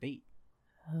she doesn't date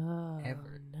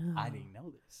ever. No. I didn't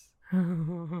know this.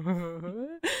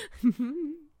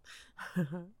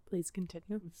 Please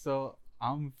continue. So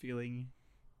I'm feeling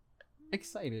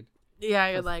excited. Yeah,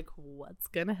 you're like, what's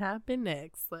gonna happen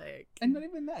next? Like, and not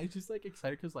even that. It's just like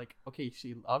excited because, like, okay,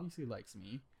 she obviously likes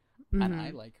me, and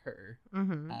I like her,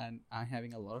 and I'm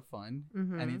having a lot of fun,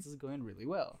 and it's just going really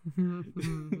well.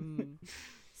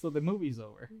 So the movie's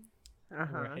over.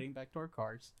 We're heading back to our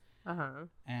cars,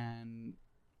 and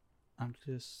I'm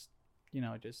just,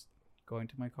 just going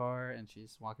to my car, and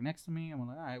she's walking next to me. I'm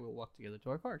like, all right, we'll walk together to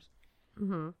our cars.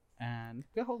 And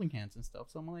we're holding hands and stuff.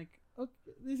 So I'm like, okay,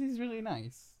 this is really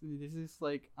nice. This is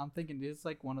like, I'm thinking this is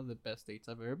like one of the best dates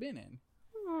I've ever been in.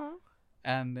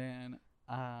 And then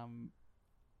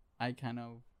I kind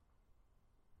of,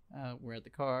 we're at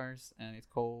the cars, and it's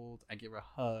cold. I give her a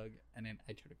hug, and then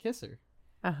I try to kiss her.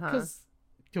 Because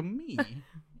to me,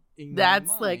 that's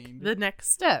mind, like the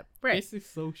next step. Right. This is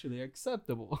socially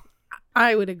acceptable.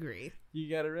 I would agree. You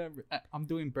gotta remember, I'm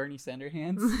doing Bernie Sanders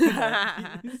hands.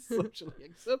 It's socially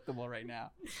acceptable right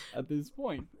now at this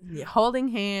point. Yeah, holding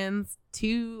hands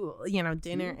to,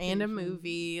 dinner and a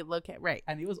movie. Look at right.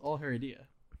 And it was all her idea.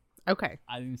 Okay.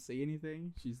 I didn't say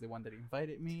anything. She's the one that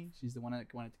invited me. She's the one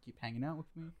that wanted to keep hanging out with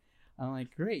me. I'm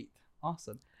like, great,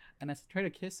 awesome. And as I try to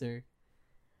kiss her,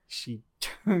 she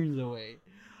turns away.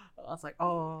 I was like,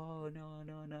 oh, no.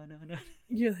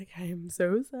 You're like, I am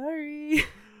so sorry.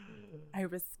 I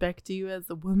respect you as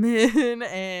a woman,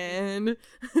 and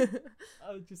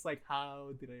I was just like,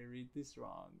 how did I read this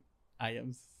wrong? I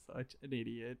am such an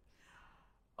idiot.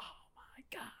 Oh my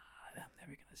god, I'm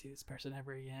never gonna see this person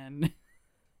ever again.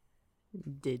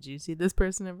 Did you see this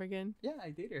person ever again? Yeah, I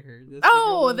dated her. That's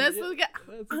the guy.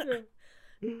 That's the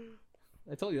girl.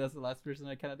 I told you that's the last person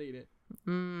I kind of dated.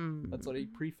 That's what I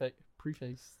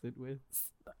prefaced it with.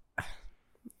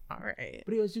 All right.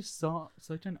 But it was just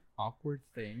such an awkward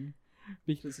thing,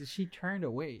 because she turned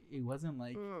away. It wasn't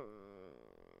like,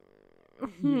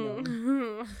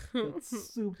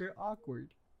 it's super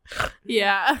awkward.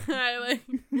 Yeah, I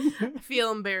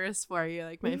feel embarrassed for you.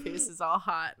 Like, my face is all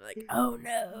hot. Like, oh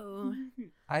no.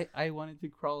 I wanted to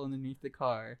crawl underneath the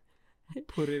car,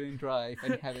 put it in drive,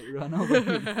 and have it run over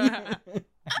me.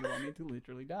 I wanted to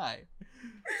literally die.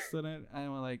 So then I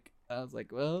was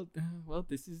like, well,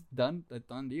 this is a done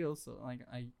deal. So like,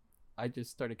 I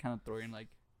just started kind of throwing like,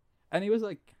 and it was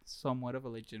like somewhat of a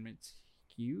legitimate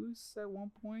excuse at one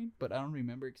point, but I don't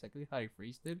remember exactly how I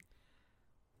phrased it.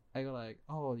 I go like,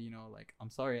 oh, like, I'm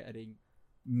sorry, I didn't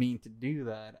mean to do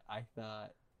that. I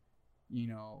thought,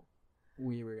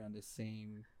 we were on the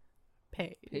same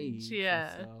page.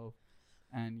 Yeah.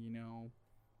 And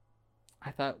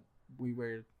I thought we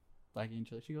were like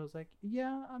each other. She goes like,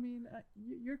 yeah, I mean,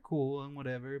 you're cool and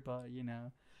whatever, but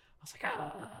I was like,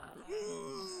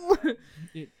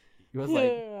 it was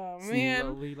like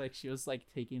slowly, like she was like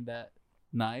taking that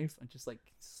knife and just like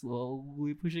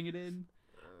slowly pushing it in,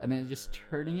 and then just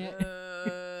turning it.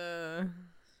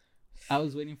 I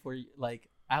was waiting for like,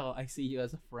 oh, I see you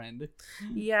as a friend.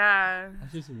 Yeah. I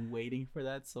was just waiting for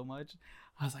that so much.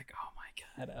 I was like, oh my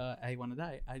my god, I want to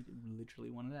die. I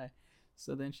literally want to die.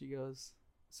 So then she goes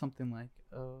something like,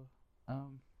 oh,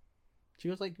 she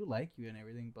goes like, do like you and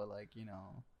everything, but like, you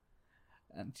know,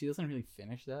 and she doesn't really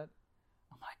finish that.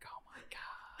 I'm like, oh my god.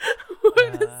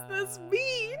 What does this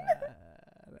mean?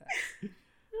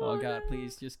 Oh god,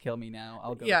 please just kill me now.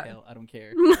 I'll go Yeah. to hell. I don't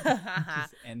care.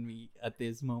 Just end me at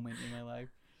this moment in my life.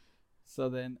 So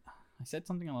then I said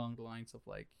something along the lines of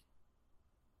like,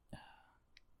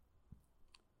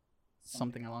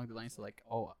 something along the lines of like,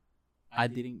 oh, I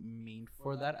didn't mean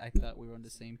for that. I thought we were on the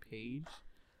same page.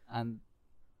 And,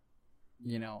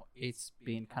 you know, it's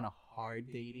been kind of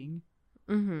hard dating.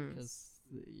 Because,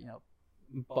 you know,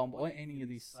 Bumble or any of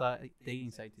these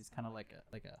dating sites is kind of like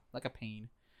a pain.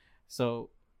 So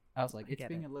I was like, it's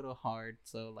been a little hard.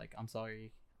 So like, I'm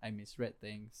sorry, I misread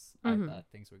things. I thought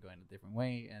things were going a different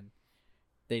way, and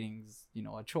dating's, you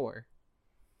know, a chore.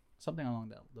 Something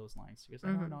along those lines. She goes,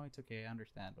 oh no, it's okay, I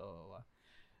understand. Blah, blah, blah.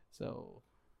 So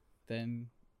then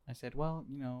I said, well,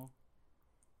 you know,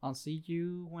 I'll see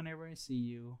you whenever I see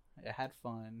you. I had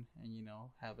fun, and you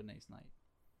know, have a nice night.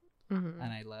 And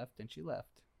I left, and she left.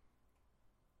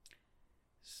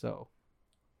 So,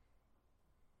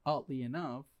 oddly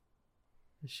enough,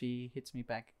 she hits me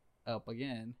back up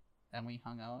again, and we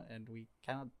hung out, and we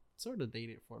kind of sort of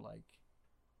dated for like,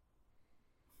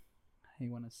 I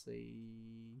want to say,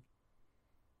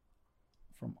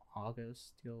 from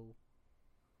August till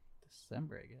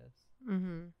December, I guess.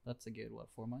 That's a good,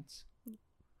 4 months?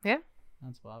 Yeah.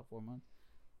 That's about 4 months.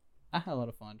 I had a lot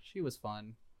of fun. She was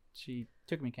fun. She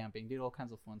took me camping, did all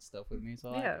kinds of fun stuff with me.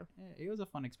 So yeah, it was a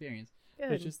fun experience.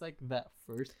 Good. It's just like that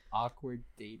first awkward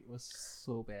date was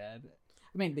so bad.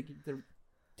 I mean, the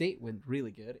date went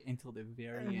really good until the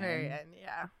very end.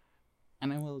 Yeah.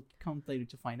 And I will come later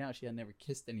to find out she had never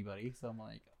kissed anybody. So I'm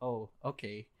like, oh,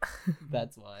 okay,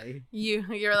 that's why.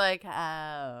 You're like, oh,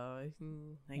 I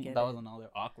get that it. was another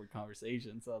awkward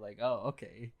conversation. So like, oh,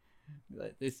 okay,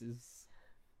 like, this is.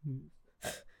 You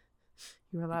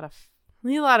were a lot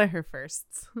of her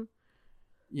firsts.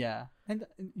 Yeah, and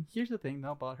here's the thing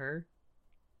though about her.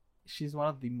 She's one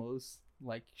of the most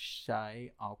like shy,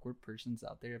 awkward persons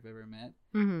out there I've ever met,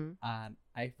 and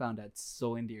I found that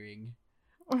so endearing.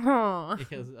 Oh,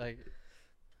 because like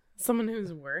someone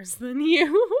who's worse than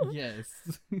you. Yes.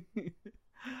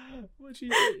 Well, she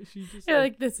just you're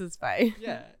like, this is fine.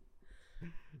 Yeah,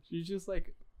 she's just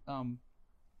like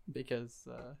because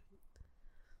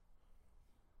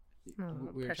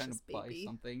we were trying to buy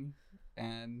something,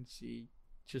 and she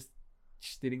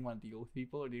didn't want to deal with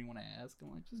people or didn't want to ask. I'm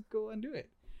like, just go and do it.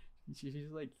 She's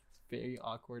like very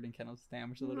awkward and kind of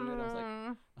stammers a little bit. I was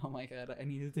like, oh my god, I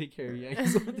need to take care of you. I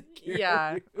just want to take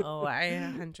care of you. Oh, I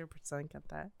 100% get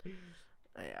that.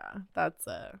 Yeah, that's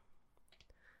the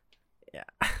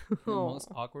most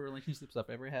awkward relationships I've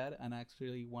ever had, and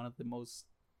actually one of the most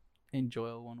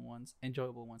enjoyable ones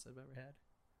I've ever had.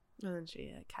 And then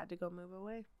she had to go move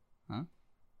away. Huh?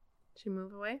 She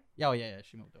moved away? Oh yeah,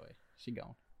 she moved away. She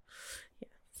gone. Yeah,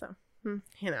 so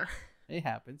you know, it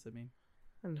happens. I mean,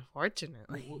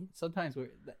 unfortunately, sometimes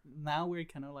we're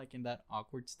kind of like in that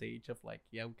awkward stage of like,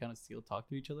 yeah, we kind of still talk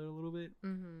to each other a little bit,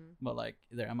 but like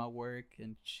either I'm at work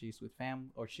and she's with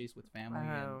family,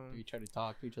 and we try to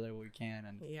talk to each other when we can,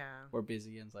 and we're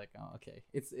busy, and it's like, oh, okay,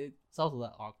 it's also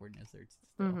that awkwardness there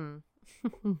still.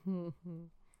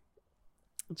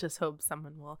 Just hope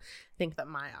someone will think that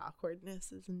my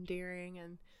awkwardness is endearing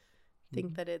and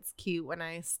think that it's cute when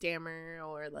I stammer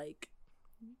or like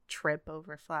trip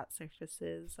over flat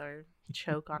surfaces or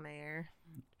choke on air.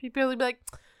 People will be like,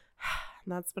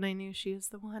 that's when I knew she was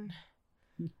the one.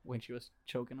 When she was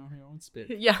choking on her own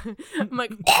spit. Yeah. I'm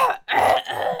like,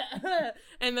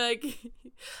 and like,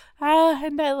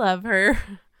 and I love her.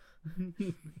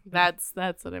 That's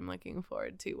what I'm looking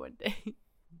forward to one day.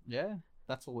 Yeah.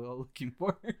 That's what we're all looking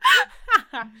for.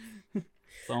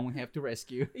 Someone we have to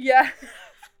rescue. Yeah.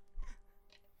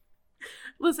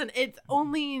 Listen, it's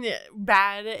only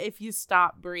bad if you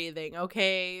stop breathing,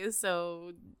 okay?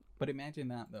 So. But imagine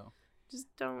that, though. Just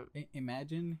don't.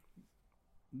 Imagine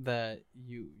that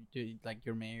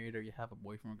you're married or you have a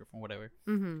boyfriend or girlfriend, whatever.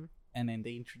 And then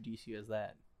they introduce you as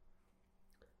that.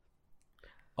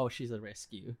 Oh, she's a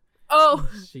rescue. Oh.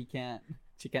 She can't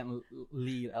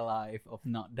lead a life of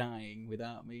not dying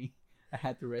without me. I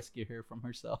had to rescue her from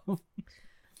herself.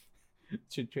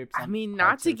 She trips on, I mean,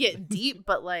 not to get deep,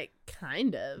 but like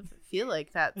kind of. I feel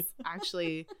like that's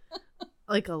actually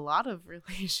like a lot of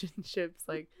relationships.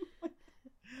 Like,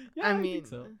 yeah, I mean, think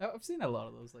so. I've seen a lot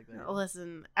of those like that.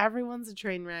 Listen, everyone's a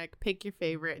train wreck. Pick your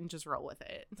favorite and just roll with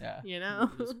it. Yeah, you know,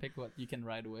 just pick what you can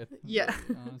ride with. Yeah,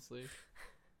 honestly.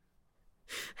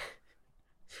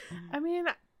 I mean,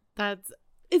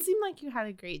 It seemed like you had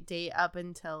a great date up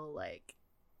until like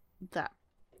that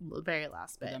very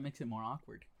last bit. But that makes it more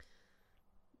awkward.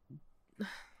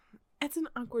 It's an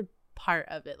awkward part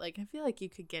of it. Like, I feel like you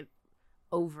could get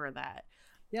over that.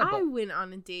 Yeah, I went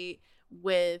on a date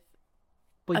with...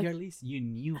 But at least you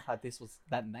knew how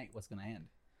that night was going to end.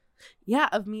 Yeah,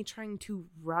 of me trying to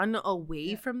run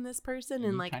away from this person.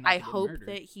 And like, I hope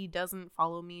that he doesn't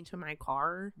follow me to my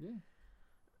car. Yeah.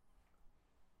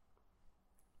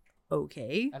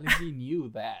 Okay. At least you knew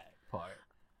that part.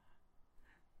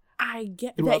 I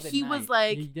get that he was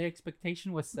like... The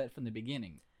expectation was set from the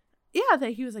beginning. Yeah,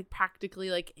 that he was like practically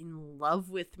like in love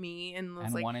with me. And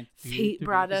was like, fate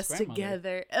brought us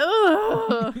together.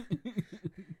 Ugh.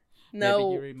 No.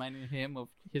 Maybe you reminded him of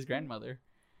his grandmother.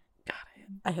 God,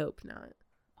 I hope not.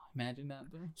 Imagine that,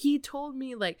 though. He told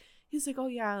me, like, he's like, oh,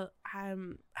 yeah,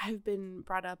 I've been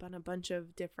brought up on a bunch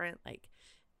of different, like,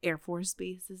 Air Force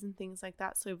bases and things like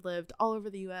that. So I've lived all over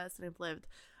the U.S. and I've lived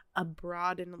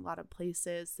abroad in a lot of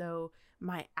places. So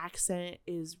my accent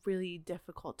is really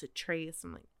difficult to trace.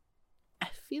 I'm like, I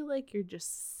feel like you're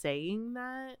just saying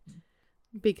that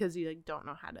because you, like, don't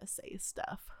know how to say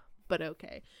stuff. But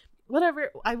okay.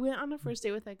 Whatever. I went on a first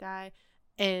date with that guy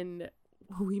and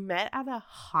we met at a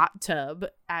hot tub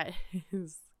at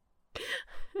his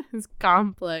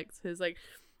complex. His like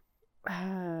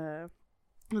it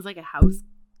was like a house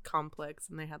complex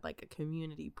and they had like a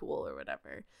community pool or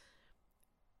whatever.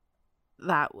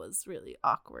 That was really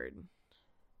awkward.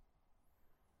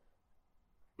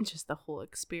 Just the whole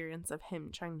experience of him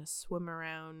trying to swim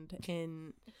around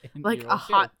in like a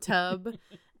hot tub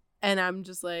and I'm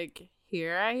just like,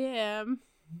 here I am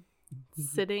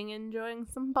sitting enjoying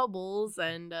some bubbles,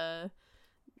 and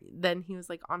then he was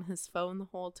like on his phone the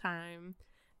whole time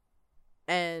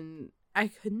and I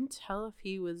couldn't tell if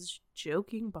he was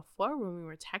joking before when we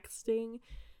were texting,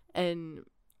 and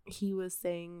he was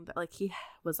saying that like he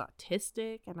was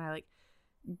autistic and I like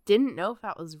didn't know if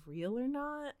that was real or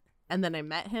not, and then I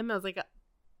met him. I was like,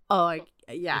 oh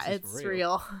yeah, it's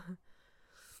real.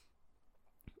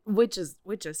 which is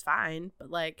fine, but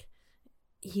like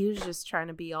he was just trying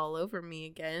to be all over me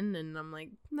again. And I'm like,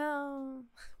 no,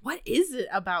 what is it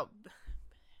about?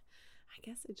 I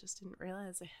guess I just didn't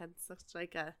realize I had such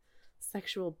like a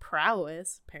sexual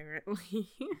prowess, apparently.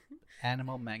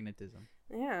 Animal magnetism.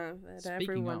 Yeah, that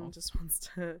everyone just wants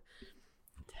to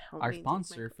help our me. Our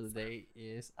sponsor for the day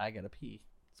is I Gotta Pee.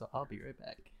 So I'll be right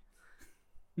back.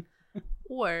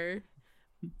 Or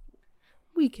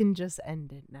we can just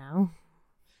end it now.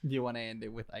 Do you want to end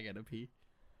it with I Gotta Pee?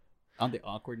 On the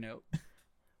awkward note.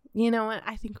 You know what?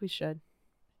 I think we should.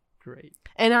 Great.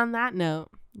 And on that note,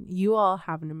 you all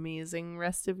have an amazing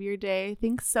rest of your day.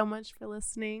 Thanks so much for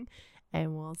listening.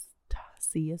 And we'll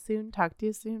see you soon. Talk to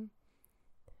you soon.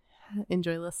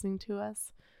 Enjoy listening to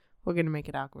us. We're going to make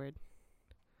it awkward.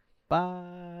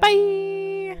 Bye.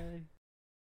 Bye.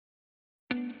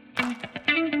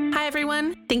 Hi,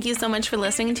 everyone. Thank you so much for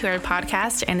listening to our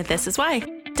podcast, and this is why.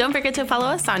 Don't forget to follow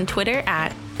us on Twitter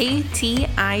at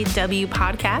ATIW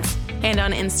Podcast and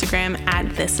on Instagram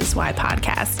at This Is Why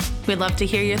Podcast. We'd love to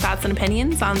hear your thoughts and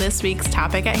opinions on this week's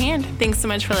topic at hand. Thanks so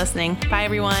much for listening. Bye,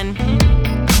 everyone.